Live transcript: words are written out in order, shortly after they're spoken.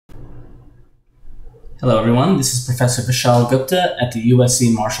Hello everyone, this is Professor Vishal Gupta at the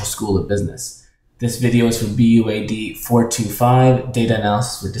USC Marshall School of Business. This video is for BUAD 425, Data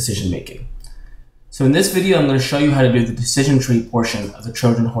Analysis for Decision Making. So in this video, I'm going to show you how to do the decision tree portion of the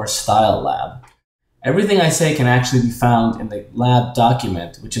Trojan Horse Style Lab. Everything I say can actually be found in the lab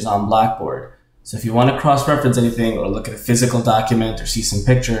document, which is on Blackboard. So if you want to cross-reference anything or look at a physical document or see some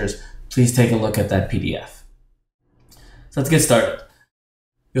pictures, please take a look at that PDF. So let's get started.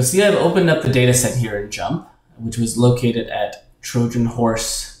 You'll see I've opened up the dataset here in JUMP, which was located at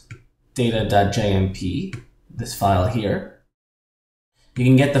trojanhorsedata.jmp, this file here. You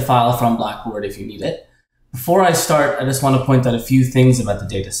can get the file from Blackboard if you need it. Before I start, I just want to point out a few things about the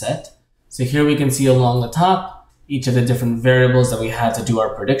dataset. So here we can see along the top each of the different variables that we had to do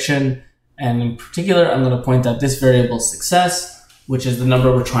our prediction. And in particular, I'm going to point out this variable success, which is the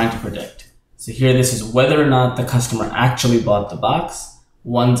number we're trying to predict. So here, this is whether or not the customer actually bought the box.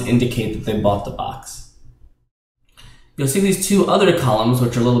 Ones indicate that they bought the box. You'll see these two other columns,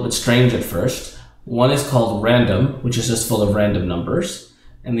 which are a little bit strange at first. One is called random, which is just full of random numbers.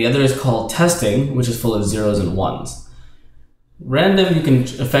 And the other is called testing, which is full of zeros and ones. Random you can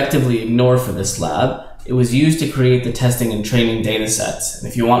effectively ignore for this lab. It was used to create the testing and training data sets. And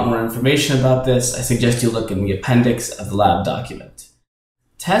if you want more information about this, I suggest you look in the appendix of the lab document.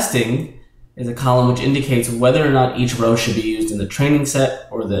 Testing is a column which indicates whether or not each row should be used in the training set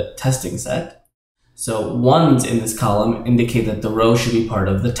or the testing set. So ones in this column indicate that the row should be part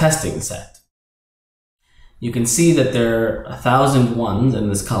of the testing set. You can see that there are 1,000 ones in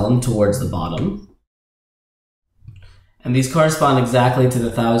this column towards the bottom. And these correspond exactly to the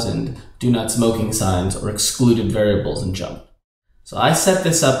 1,000 do not smoking signs or excluded variables in JUMP. So I set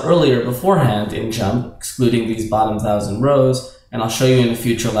this up earlier beforehand in JUMP, excluding these bottom 1,000 rows, and I'll show you in a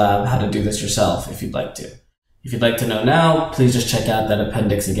future lab how to do this yourself if you'd like to. If you'd like to know now, please just check out that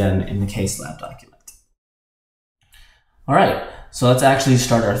appendix again in the case lab document. All right, so let's actually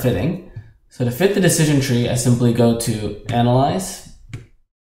start our fitting. So to fit the decision tree, I simply go to Analyze,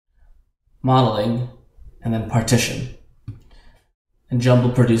 Modeling, and then Partition. And JUMP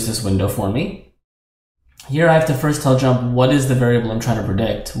will produce this window for me. Here I have to first tell JUMP what is the variable I'm trying to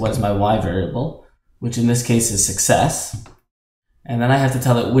predict, what is my Y variable, which in this case is success. And then I have to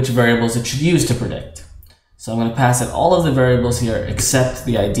tell it which variables it should use to predict. So I'm going to pass it all of the variables here except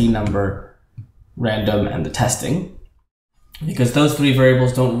the ID number, random, and the testing, because those three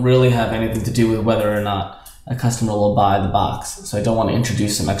variables don't really have anything to do with whether or not a customer will buy the box. So I don't want to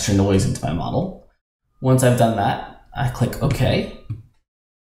introduce some extra noise into my model. Once I've done that, I click OK.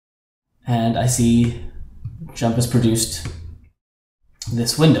 And I see JUMP has produced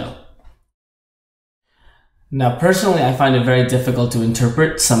this window. Now, personally, I find it very difficult to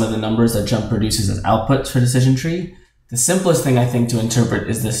interpret some of the numbers that JUMP produces as outputs for decision tree. The simplest thing I think to interpret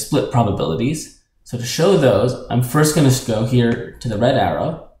is the split probabilities. So to show those, I'm first going to go here to the red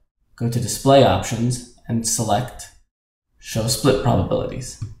arrow, go to Display Options, and select Show Split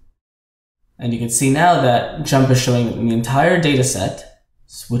Probabilities. And you can see now that JUMP is showing in the entire data set,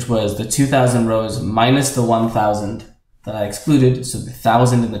 which was the 2,000 rows minus the 1,000 that I excluded, so the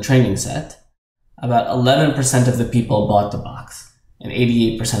 1,000 in the training set, about 11% of the people bought the box, and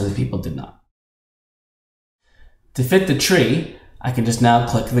 88% of the people did not. To fit the tree, I can just now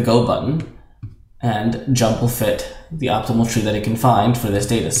click the Go button, and JUMP will fit the optimal tree that it can find for this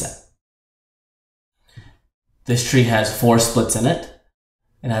data set. This tree has 4 splits in it.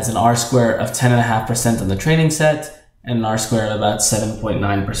 It has an R-square of 10.5% on the training set, and an R-square of about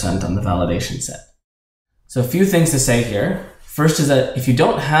 7.9% on the validation set. So a few things to say here. First is that if you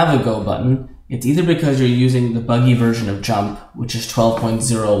don't have a Go button, it's either because you're using the buggy version of JUMP, which is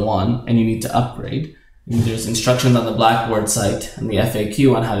 12.01, and you need to upgrade. And there's instructions on the Blackboard site and the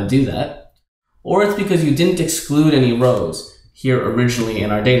FAQ on how to do that. Or it's because you didn't exclude any rows here originally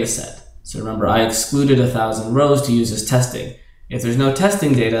in our data set. So remember, I excluded 1,000 rows to use as testing. If there's no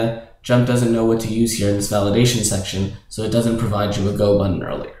testing data, JUMP doesn't know what to use here in this validation section, so it doesn't provide you a Go button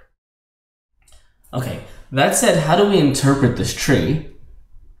earlier. Okay, that said, how do we interpret this tree?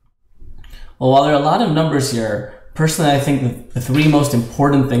 Well, while there are a lot of numbers here, personally I think that the 3 most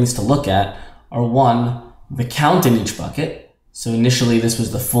important things to look at are 1, the count in each bucket. So initially this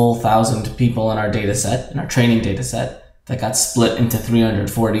was the full 1,000 people in our data set, in our training data set, that got split into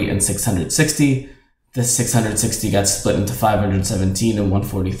 340 and 660. This 660 got split into 517 and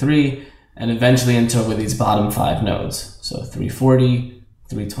 143, and eventually into with these bottom 5 nodes. So 340,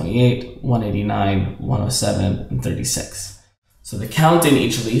 328, 189, 107, and 36. So the count in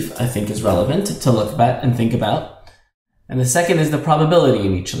each leaf, I think, is relevant to look at and think about. And the second is the probability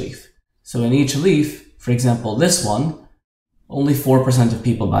in each leaf. So in each leaf, for example, this one, only 4% of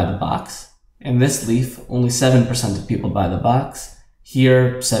people buy the box. In this leaf, only 7% of people buy the box.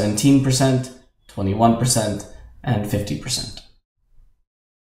 Here, 17%, 21%, and 50%.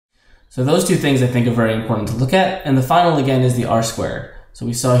 So those two things I think are very important to look at. And the final, again, is the R squared. So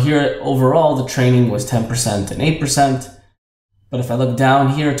we saw here, overall, the training was 10% and 8%. But if I look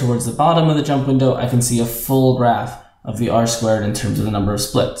down here towards the bottom of the jump window, I can see a full graph of the R squared in terms of the number of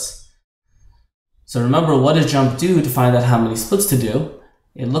splits. So remember, what does jump do to find out how many splits to do?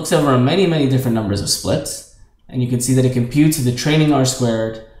 It looks over many, many different numbers of splits, and you can see that it computes the training R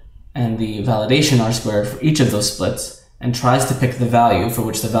squared and the validation R squared for each of those splits, and tries to pick the value for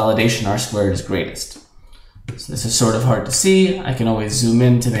which the validation R squared is greatest. So this is sort of hard to see. I can always zoom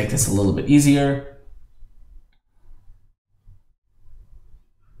in to make this a little bit easier.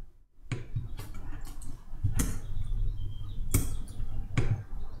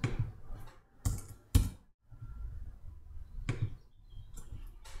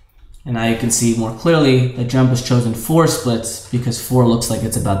 And now you can see more clearly that jump has chosen 4 splits because 4 looks like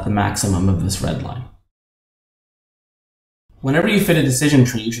it's about the maximum of this red line. Whenever you fit a decision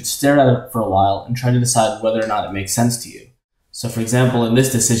tree, you should stare at it for a while and try to decide whether or not it makes sense to you. So for example, in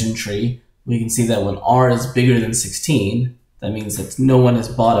this decision tree, we can see that when R is bigger than 16, that means that no one has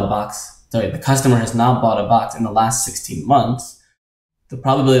bought a box. Sorry, the customer has not bought a box in the last 16 months. The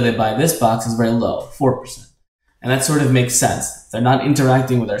probability they buy this box is very low, 4%. And that sort of makes sense. If they're not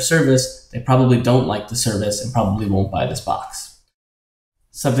interacting with our service, they probably don't like the service and probably won't buy this box.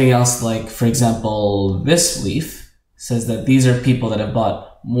 Something else like, for example, this leaf says that these are people that have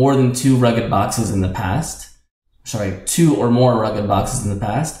bought more than 2 rugged boxes in the past. Sorry, 2 or more rugged boxes in the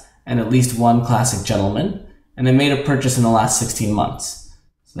past, and at least 1 classic gentleman, and they made a purchase in the last 16 months.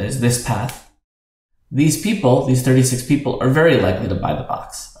 So there's this path. These people, these 36 people, are very likely to buy the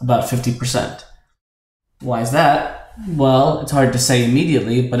box, about 50%. Why is that? Well, it's hard to say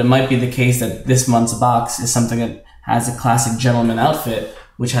immediately, but it might be the case that this month's box is something that has a classic gentleman outfit,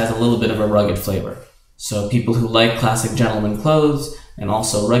 which has a little bit of a rugged flavor. So people who like classic gentleman clothes and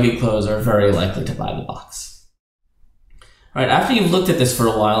also rugged clothes are very likely to buy the box. All right, after you've looked at this for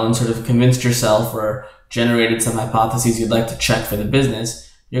a while and sort of convinced yourself or generated some hypotheses you'd like to check for the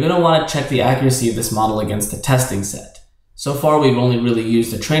business, you're going to want to check the accuracy of this model against the testing set. So far, we've only really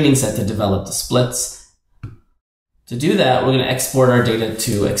used the training set to develop the splits. To do that, we're going to export our data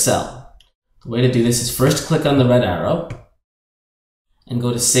to Excel. The way to do this is first click on the red arrow and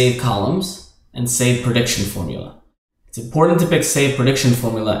go to Save Columns and Save Prediction Formula. It's important to pick Save Prediction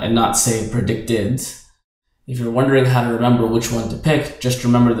Formula and not Save Predicted. If you're wondering how to remember which one to pick, just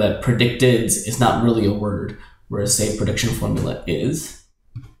remember that predicted is not really a word, whereas Save Prediction Formula is.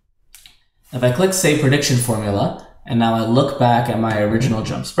 If I click Save Prediction Formula, and now I look back at my original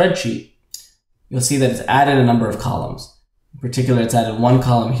jump spreadsheet, you'll see that it's added a number of columns. In particular, it's added 1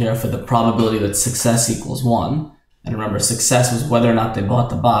 column here for the probability that success equals 1. And remember, success was whether or not they bought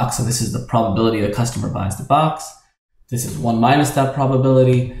the box, so this is the probability the customer buys the box. This is 1 minus that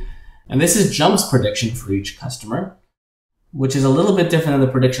probability. And this is Jump's prediction for each customer, which is a little bit different than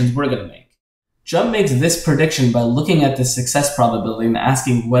the predictions we're going to make. Jump makes this prediction by looking at the success probability and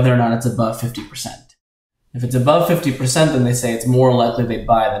asking whether or not it's above 50%. If it's above 50%, then they say it's more likely they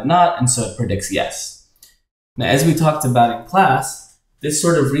buy than not, and so it predicts yes. Now, as we talked about in class, this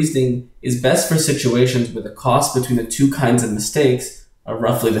sort of reasoning is best for situations where the cost between the 2 kinds of mistakes are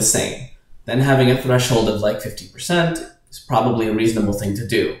roughly the same. Then having a threshold of like 50% is probably a reasonable thing to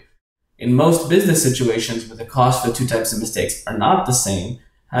do. In most business situations where the cost for the 2 types of mistakes are not the same,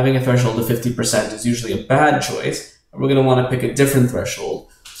 having a threshold of 50% is usually a bad choice, and we're going to want to pick a different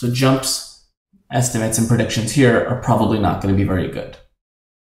threshold. So Jump's estimates and predictions here are probably not going to be very good.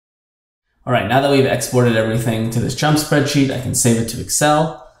 All right, now that we've exported everything to this Jump spreadsheet, I can save it to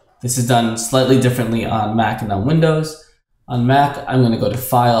Excel. This is done slightly differently on Mac and on Windows. On Mac, I'm going to go to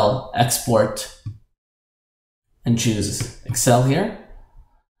File, Export, and choose Excel here.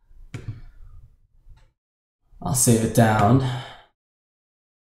 I'll save it down.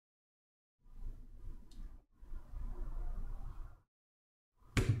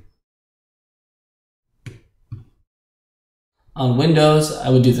 On Windows, I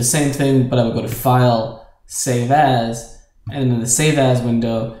would do the same thing, but I would go to File, Save As, and in the Save As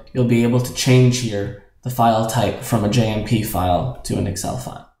window, you'll be able to change here the file type from a JMP file to an Excel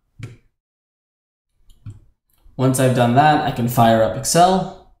file. Once I've done that, I can fire up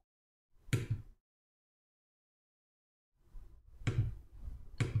Excel.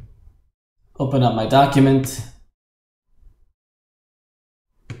 Open up my document.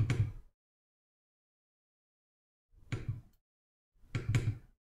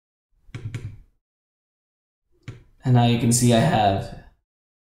 And now you can see I have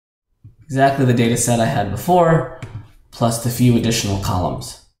exactly the data set I had before, plus the few additional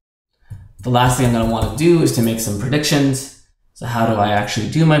columns. The last thing I'm going to want to do is to make some predictions. So how do I actually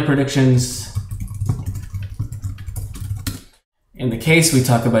do my predictions? In the case, we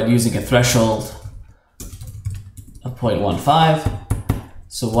talk about using a threshold of 0.15.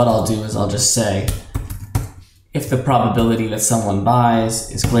 So what I'll do is I'll just say, if the probability that someone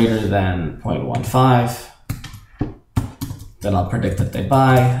buys is greater than 0.15, then I'll predict that they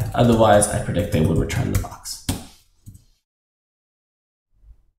buy. Otherwise, I predict they would return the box.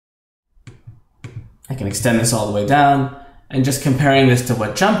 I can extend this all the way down. And just comparing this to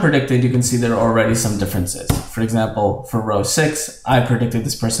what Jump predicted, you can see there are already some differences. For example, for row 6, I predicted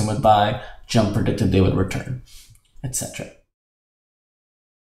this person would buy, Jump predicted they would return, etc.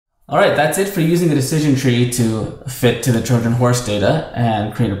 All right, that's it for using the decision tree to fit to the Trojan horse data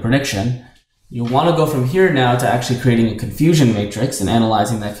and create a prediction. You want to go from here now to actually creating a confusion matrix and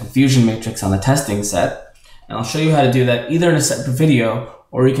analyzing that confusion matrix on the testing set. And I'll show you how to do that either in a separate video,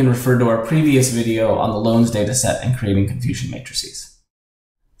 or you can refer to our previous video on the loans data set and creating confusion matrices.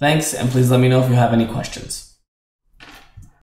 Thanks, and please let me know if you have any questions.